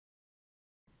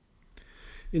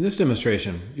In this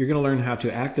demonstration, you're going to learn how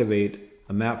to activate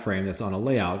a map frame that's on a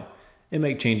layout and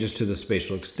make changes to the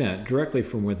spatial extent directly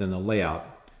from within the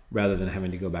layout rather than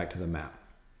having to go back to the map.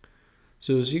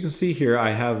 So as you can see here,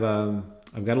 I've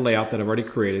got a layout that I've already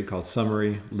created called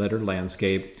Summary Lettered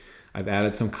Landscape. I've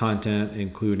added some content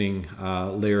including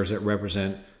layers that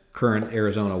represent current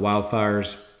Arizona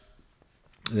wildfires.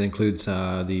 It includes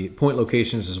the point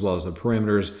locations as well as the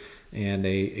perimeters and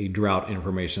a drought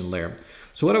information layer.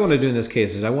 So what I want to do in this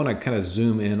case is I want to kind of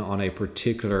zoom in on a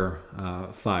particular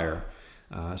fire.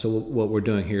 So what we're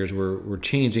doing here is we're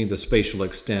changing the spatial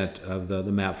extent of the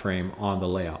map frame on the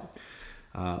layout,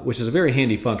 which is a very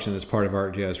handy function as part of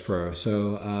ArcGIS Pro.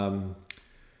 So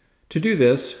to do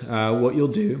this, what you'll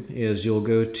do is you'll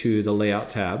go to the Layout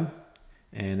tab,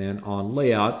 and then on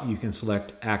Layout you can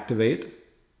select Activate.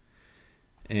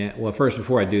 And, well, first,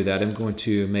 before I do that, I'm going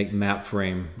to make map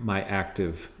frame my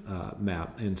active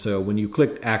map. And so when you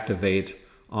click Activate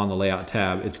on the Layout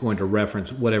tab, it's going to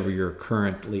reference whatever your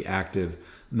currently active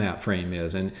map frame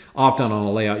is. And often on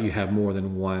a layout, you have more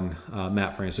than one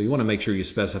map frame. So you want to make sure you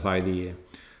specify the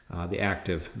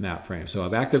active map frame. So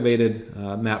I've activated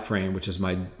map frame, which is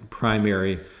my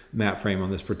primary map frame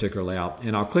on this particular layout.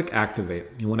 And I'll click Activate.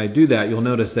 And when I do that, you'll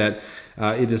notice that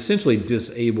it essentially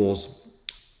disables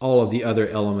all of the other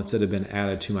elements that have been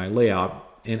added to my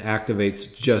layout and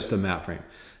activates just the map frame.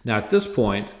 Now at this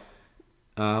point,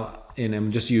 and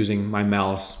I'm just using my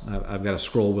mouse, I've got a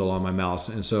scroll wheel on my mouse,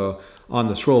 and so on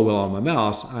the scroll wheel on my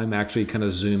mouse, I'm actually kind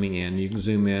of zooming in. You can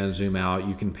zoom in, zoom out,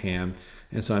 you can pan,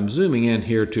 and so I'm zooming in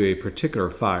here to a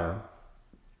particular fire.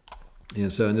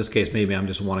 And so in this case, maybe I'm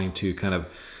just wanting to kind of,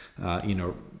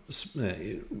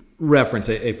 reference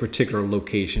a particular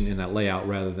location in that layout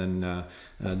rather than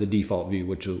the default view,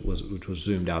 which was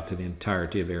zoomed out to the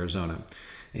entirety of Arizona.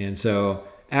 And so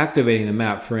activating the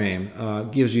map frame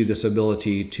gives you this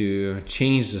ability to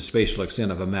change the spatial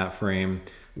extent of a map frame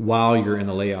while you're in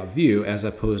the layout view, as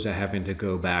opposed to having to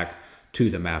go back to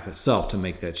the map itself to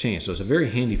make that change. So it's a very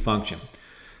handy function.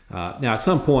 Now at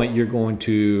some point you're going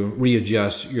to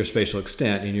readjust your spatial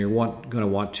extent, and you're going to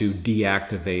want to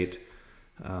deactivate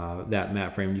that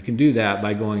map frame. You can do that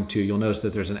by going to, you'll notice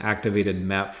that there's an activated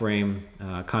map frame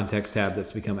context tab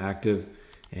that's become active,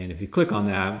 and if you click on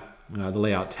that, the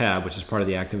Layout tab, which is part of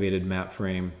the activated map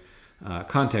frame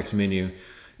context menu,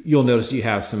 you'll notice you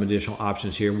have some additional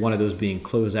options here, one of those being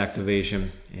close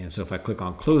activation. And so if I click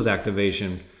on close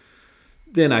activation,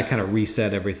 then I kind of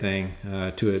reset everything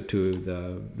to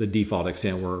the default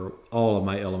extent where all of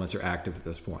my elements are active at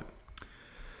this point.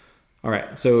 All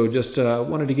right, so just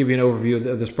wanted to give you an overview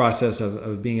of this process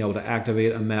of being able to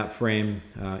activate a map frame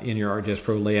in your ArcGIS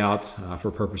Pro layouts for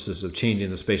purposes of changing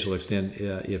the spatial extent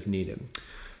if needed.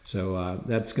 So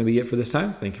that's going to be it for this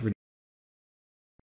time. Thank you for